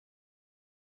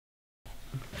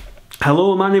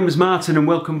Hello, my name is Martin and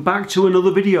welcome back to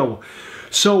another video.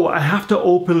 So I have to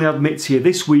openly admit to you,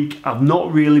 this week I've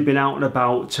not really been out and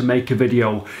about to make a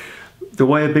video. The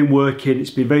way I've been working,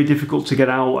 it's been very difficult to get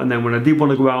out, and then when I did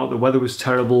want to go out, the weather was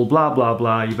terrible, blah blah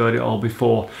blah, you've heard it all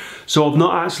before. So I've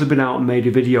not actually been out and made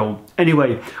a video.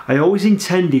 Anyway, I always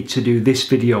intended to do this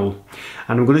video,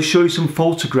 and I'm going to show you some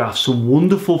photographs, some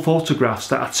wonderful photographs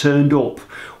that I turned up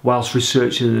whilst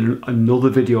researching another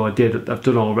video I've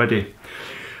done already.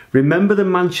 Remember the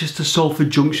Manchester Salford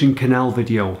Junction Canal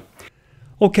video?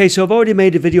 Okay, so I've already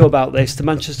made a video about this, the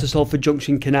Manchester Salford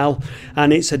Junction Canal,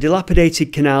 and it's a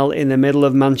dilapidated canal in the middle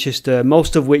of Manchester,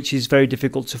 most of which is very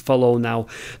difficult to follow now.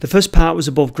 The first part was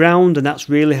above ground, and that's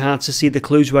really hard to see the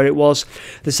clues where it was.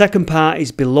 The second part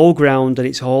is below ground, and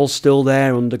it's all still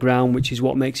there underground, which is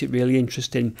what makes it really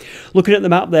interesting. Looking at the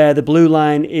map there, the blue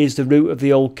line is the route of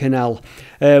the old canal.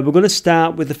 We're going to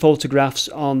start with the photographs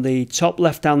on the top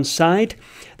left hand side.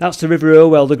 That's the River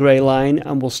Irwell, the grey line,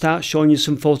 and we'll start showing you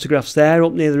some photographs there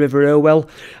up near the River Irwell,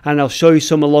 and I'll show you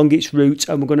some along its route,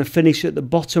 and we're going to finish at the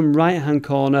bottom right hand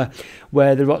corner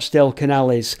where the Rochdale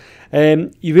Canal is.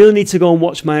 You really need to go and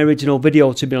watch my original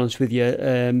video, to be honest with you,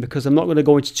 because I'm not going to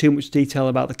go into too much detail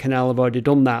about the canal. I've already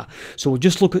done that. So we'll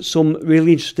just look at some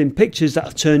really interesting pictures that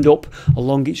have turned up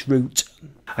along its route.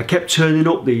 I kept turning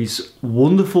up these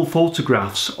wonderful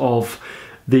photographs of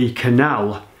the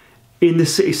canal in the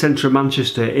city centre of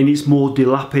Manchester in its more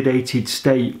dilapidated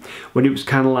state, when it was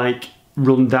kind of like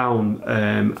run down,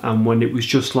 and when it was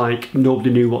just like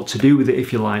nobody knew what to do with it,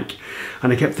 if you like.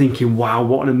 And I kept thinking, wow,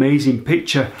 what an amazing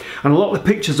picture. And a lot of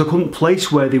the pictures I couldn't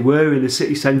place where they were in the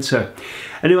city centre.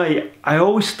 Anyway, I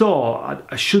always thought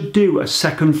I should do a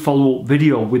second follow-up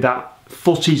video with that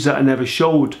footage that I never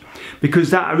showed, because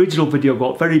that original video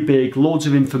got very big, loads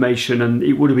of information, and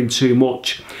it would have been too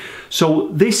much. So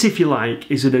this, if you like,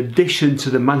 is an addition to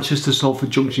the Manchester Salford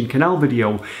Junction Canal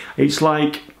video. It's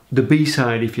like the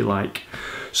B-side, if you like.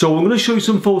 So I'm going to show you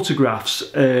some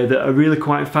photographs that are really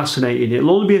quite fascinating.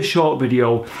 It'll only be a short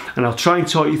video, and I'll try and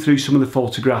talk you through some of the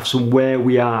photographs and where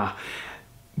we are.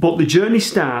 But the journey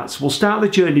starts, we'll start the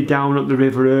journey down at the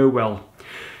River Irwell.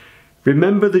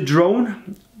 Remember the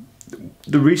drone?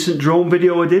 The recent drone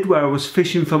video I did where I was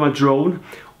fishing for my drone?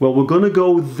 Well, we're going to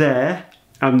go there,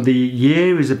 and the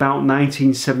year is about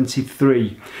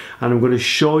 1973, and I'm going to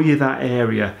show you that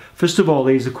area. First of all,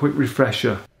 here's a quick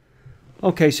refresher.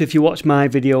 Okay, so if you watch my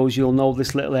videos, you'll know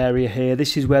this little area here.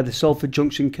 This is where the Salford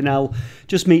Junction Canal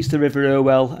just meets the River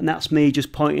Irwell, and that's me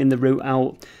just pointing the route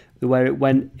out where it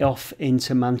went off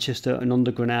into Manchester and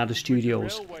Underground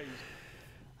Studios.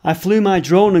 I flew my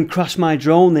drone and crashed my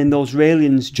drone in those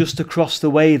railings just across the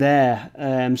way there.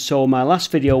 So my last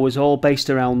video was all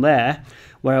based around there,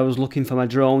 where I was looking for my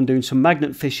drone, doing some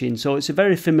magnet fishing. So it's a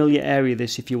very familiar area,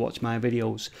 this, if you watch my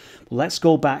videos. But let's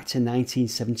go back to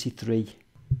 1973.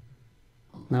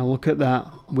 Now look at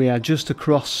that. We are just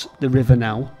across the river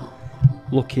now,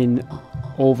 looking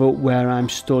over where I'm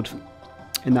stood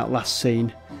in that last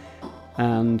scene.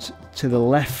 And to the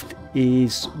left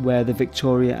is where the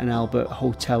Victoria and Albert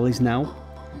Hotel is now.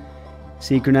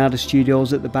 See Granada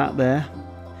Studios at the back there.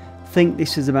 I think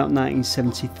this is about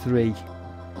 1973,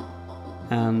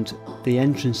 and the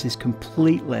entrance is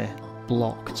completely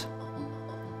blocked.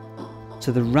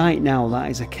 To the right now,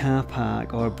 that is a car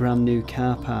park, or a brand new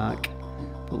car park,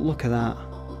 but look at that.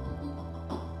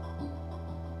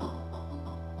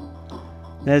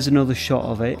 There's another shot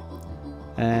of it.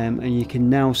 And you can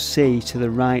now see to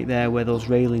the right there where those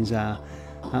railings are.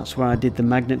 That's where I did the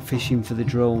magnet fishing for the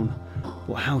drone.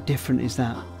 But how different is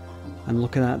that? And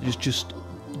look at that, just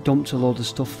dumped a load of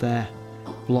stuff there,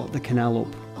 blocked the canal up.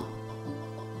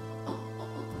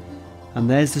 And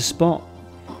there's the spot.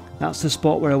 That's the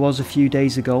spot where I was a few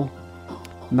days ago,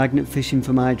 magnet fishing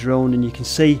for my drone. And you can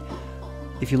see,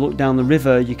 if you look down the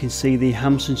river, you can see the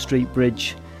Hampson Street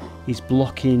Bridge is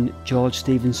blocking George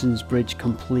Stephenson's bridge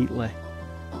completely.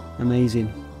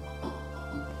 Amazing.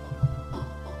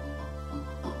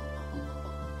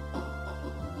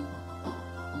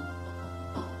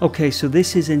 Okay, so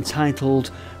this is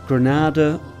entitled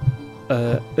Granada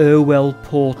Irwell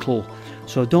Portal.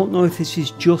 So I don't know if this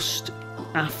is just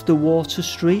after Water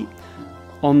Street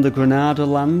on the Granada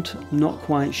land, not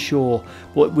quite sure,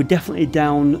 but we're definitely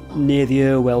down near the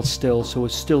Irwell still, so we're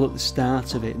still at the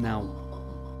start of it now.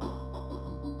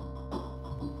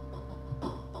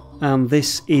 And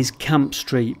this is Camp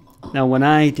Street. Now when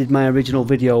I did my original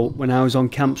video, when I was on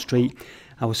Camp Street,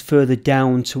 I was further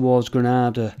down towards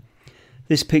Granada.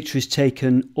 This picture is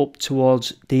taken up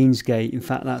towards Deansgate. In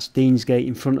fact, that's Deansgate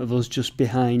in front of us, just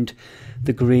behind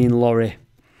the green lorry.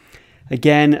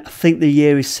 Again, I think the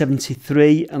year is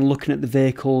 73, and looking at the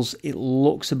vehicles, it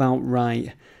looks about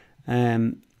right.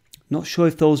 Not sure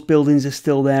if those buildings are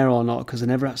still there or not, because I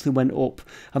never actually went up.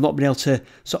 I've not been able to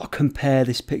sort of compare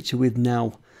this picture with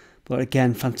now. But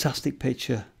again, fantastic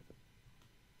picture.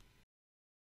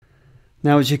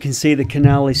 Now, as you can see, the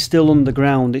canal is still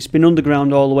underground. It's been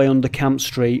underground all the way under Camp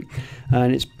Street,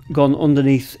 and it's gone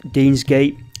underneath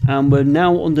Deansgate, and we're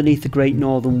now underneath the Great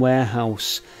Northern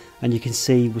Warehouse. And you can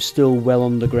see we're still well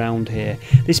underground here.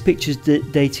 This picture's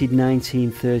dated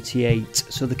 1938,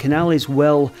 so the canal is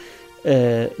well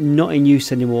not in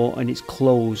use anymore, and it's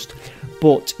closed.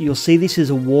 But you'll see this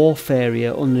is a wharf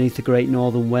area underneath the Great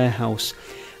Northern Warehouse,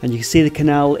 and you can see the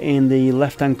canal in the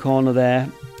left hand corner there.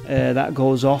 That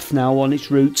goes off now on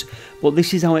its route, but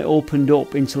this is how it opened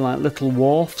up into like little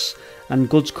wharfs, and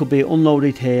goods could be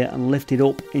unloaded here and lifted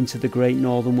up into the Great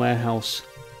Northern Warehouse.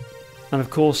 And of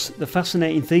course, the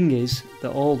fascinating thing is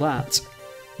that all that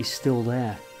is still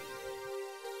there.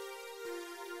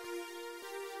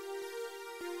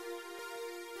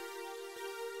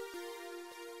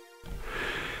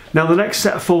 Now, the next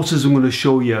set of photos I'm going to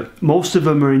show you, most of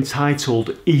them are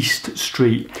entitled East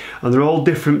Street, and they're all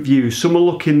different views. Some are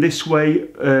looking this way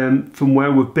from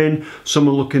where we've been, some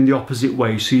are looking the opposite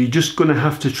way, so you're just going to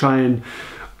have to try and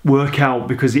work out,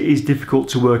 because it is difficult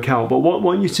to work out. But what I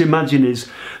want you to imagine is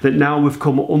that now we've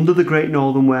come under the Great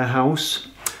Northern Warehouse.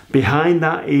 Behind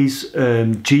that is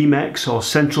GMX, or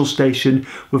Central Station.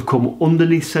 We've come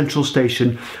underneath Central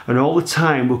Station, and all the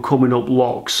time we're coming up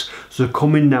locks, so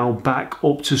coming now back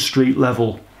up to street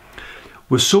level.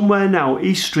 We're somewhere now.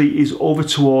 East Street is over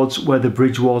towards where the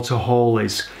Bridgewater Hall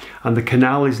is, and the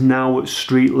canal is now at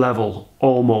street level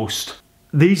almost.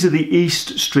 These are the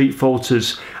East Street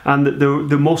photos, and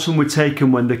the most of them were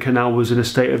taken when the canal was in a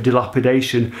state of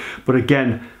dilapidation, but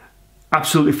again,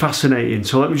 absolutely fascinating.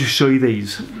 So let me just show you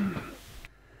these.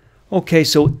 Okay,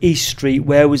 so East Street,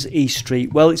 where was East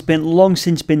Street? Well, it's been long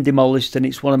since been demolished, and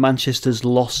it's one of Manchester's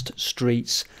lost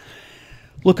streets.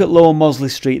 Look at Lower Mosley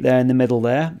Street there in the middle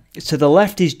there. To the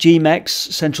left is GMX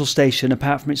Central Station,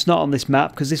 apart from it's not on this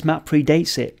map because this map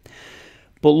predates it.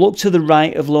 But look to the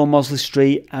right of Lower Mosley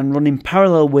Street, and running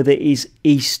parallel with it is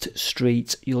East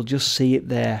Street. You'll just see it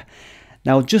there.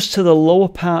 Now, just to the lower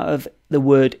part of the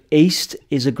word East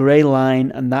is a grey line,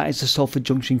 and that is the Salford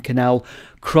Junction Canal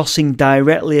crossing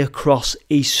directly across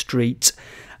East Street.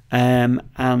 And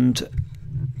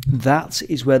that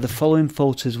is where the following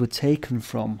photos were taken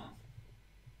from.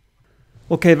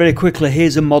 Okay, very quickly,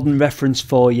 here's a modern reference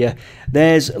for you.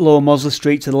 There's Lower Mosley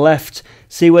Street to the left.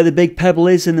 See where the big pebble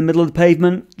is in the middle of the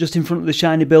pavement, just in front of the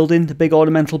shiny building, the big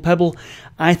ornamental pebble?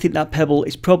 I think that pebble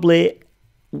is probably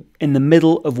in the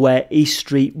middle of where East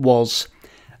Street was,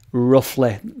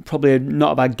 roughly. Probably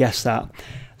not a bad guess, that.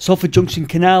 Salford Junction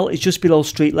Canal is just below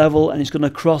street level, and it's going to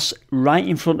cross right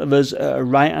in front of us at a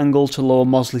right angle to Lower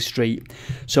Mosley Street.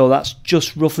 So that's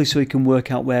just roughly so we can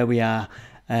work out where we are.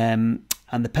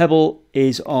 And the pebble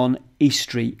is on East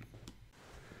Street.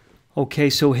 Okay,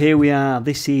 so here we are.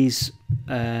 This is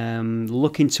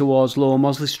looking towards Lower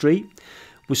Mosley Street.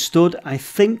 We're stood, I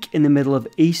think, in the middle of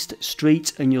East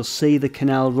Street, and you'll see the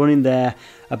canal running there,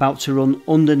 about to run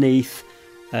underneath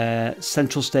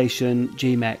Central Station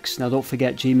GMX. Now, don't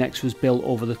forget, GMX was built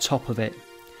over the top of it.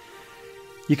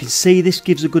 You can see this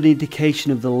gives a good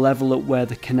indication of the level at where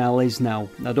the canal is now.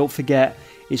 Now, don't forget,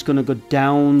 it's going to go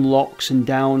down locks and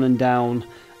down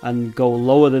and go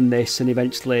lower than this, and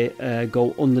eventually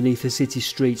go underneath the city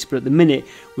streets. But at the minute,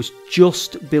 it was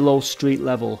just below street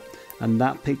level, and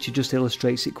that picture just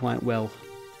illustrates it quite well.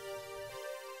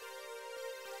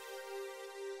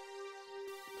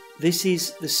 This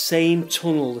is the same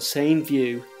tunnel, the same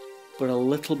view, but a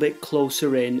little bit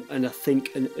closer in, and I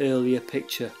think an earlier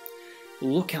picture.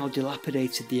 Look how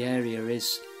dilapidated the area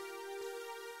is.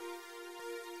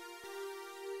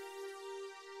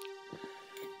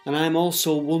 And I'm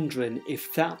also wondering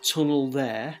if that tunnel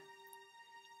there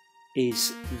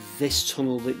is this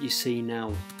tunnel that you see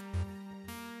now.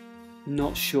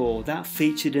 Not sure. That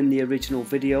featured in the original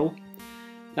video.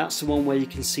 That's the one where you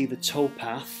can see the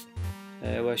towpath,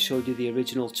 where I showed you the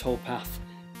original towpath.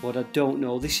 But I don't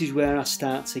know. This is where I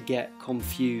start to get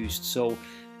confused. So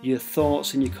your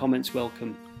thoughts and your comments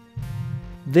welcome.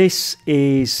 This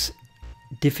is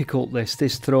difficult.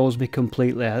 This throws me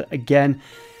completely. Again,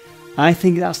 I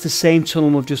think that's the same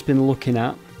tunnel we've just been looking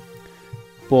at,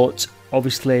 but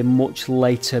obviously much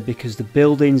later, because the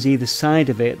buildings either side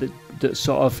of it that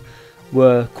sort of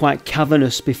were quite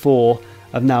cavernous before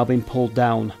have now been pulled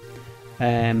down.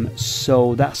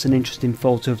 So that's an interesting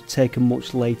photo taken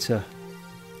much later.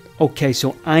 Okay,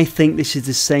 so I think this is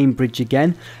the same bridge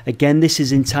again. Again, this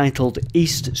is entitled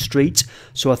East Street,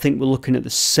 so I think we're looking at the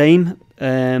same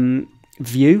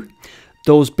view.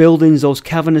 Those buildings, those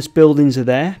cavernous buildings are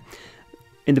there.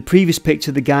 In the previous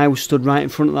picture, the guy was stood right in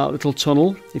front of that little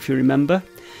tunnel, if you remember.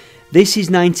 This is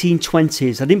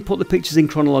 1920s. I didn't put the pictures in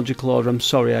chronological order, I'm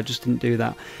sorry, I just didn't do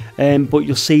that. But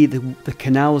you'll see the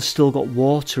canal has still got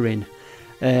water in.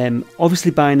 Obviously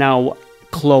by now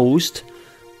closed,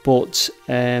 but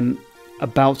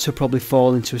about to probably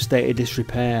fall into a state of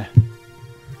disrepair.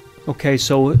 Okay,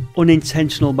 so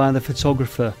unintentional by the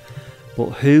photographer, but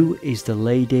who is the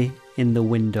lady in the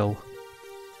window?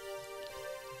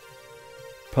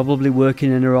 Probably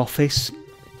working in her office,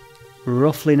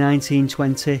 roughly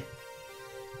 1920.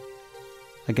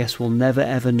 I guess we'll never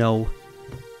ever know.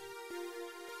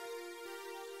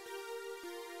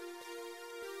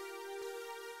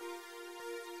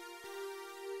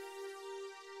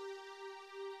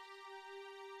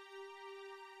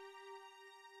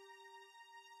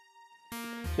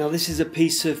 Now this is a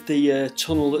piece of the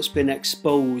tunnel that's been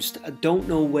exposed. I don't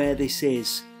know where this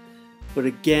is, but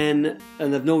again,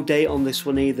 and there's no date on this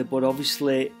one either, but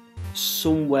obviously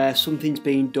somewhere something's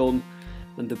been done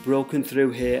and they've broken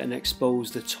through here and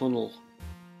exposed the tunnel.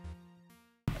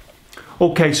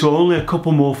 Okay, so only a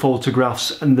couple more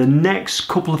photographs, and the next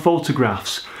couple of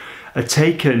photographs are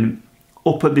taken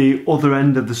up at the other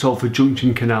end of the Salford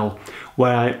Junction Canal,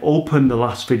 where I opened the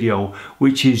last video,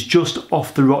 which is just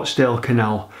off the Rochdale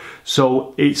Canal.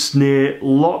 So it's near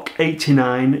Lock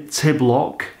 89, Tib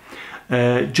Lock,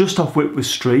 just off Whitworth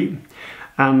Street,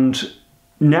 and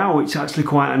now it's actually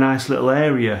quite a nice little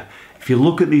area. If you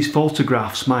look at these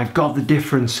photographs, my God, the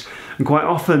difference. And quite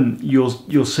often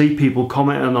you'll see people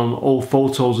commenting on old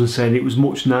photos and saying it was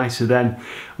much nicer then.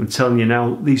 I'm telling you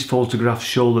now, these photographs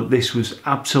show that this was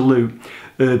absolute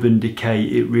urban decay.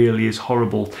 It really is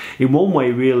horrible. In one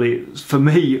way, really, for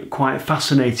me, quite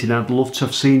fascinating. I'd love to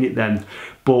have seen it then,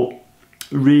 but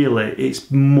really it's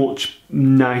much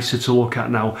nicer to look at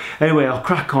now. Anyway, I'll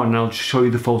crack on and I'll just show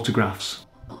you the photographs.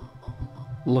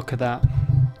 Look at that.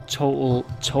 Total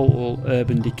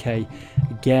urban decay.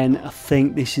 Again, I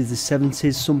think this is the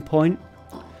 70s some point.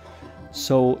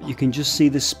 So you can just see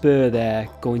the spur there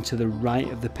going to the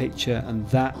right of the picture, and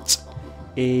that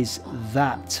is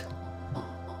that.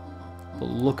 But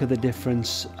look at the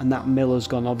difference, and that mill has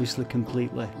gone obviously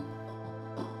completely.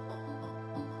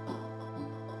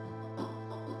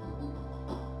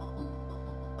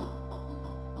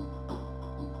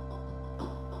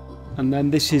 And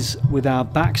then this is with our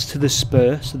backs to the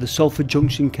spur, so the Salford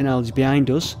Junction Canal is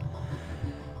behind us.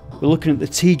 We're looking at the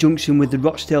T-junction with the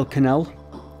Rochdale Canal,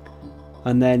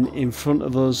 and then in front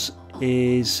of us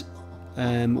is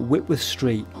Whitworth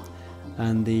Street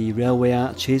and the railway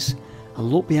arches.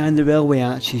 And look behind the railway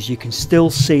arches, you can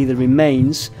still see the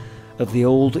remains of the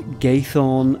old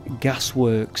Gaythorne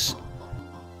gasworks.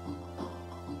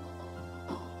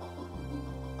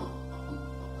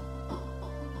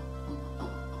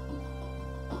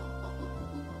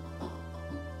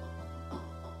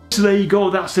 So there you go,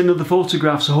 that's the end of the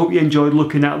photographs. I hope you enjoyed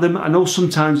looking at them. I know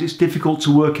sometimes it's difficult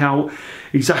to work out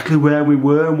exactly where we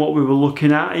were and what we were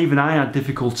looking at. Even I had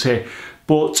difficulty,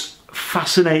 but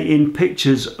fascinating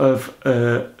pictures of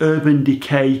urban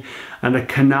decay and a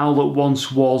canal that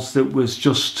once was, that was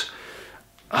just,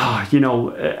 you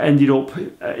know, ended up,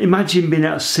 imagine being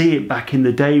able to see it back in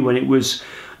the day when it was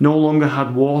no longer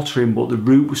had water in, but the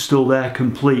route was still there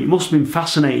complete. It must have been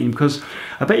fascinating, because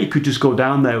I bet you could just go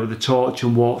down there with a torch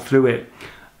and walk through it.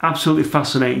 Absolutely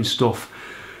fascinating stuff.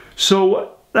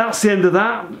 So that's the end of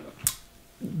that.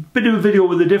 Bit of a video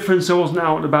with a difference. I wasn't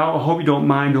out and about. I hope you don't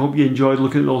mind. I hope you enjoyed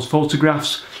looking at those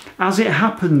photographs. As it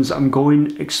happens, I'm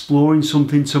going exploring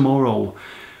something tomorrow,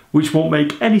 which won't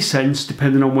make any sense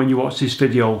depending on when you watch this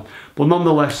video. But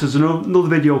nonetheless, there's another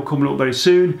video coming up very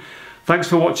soon. Thanks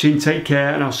for watching, take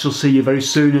care, and I shall see you very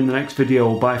soon in the next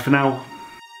video. Bye for now.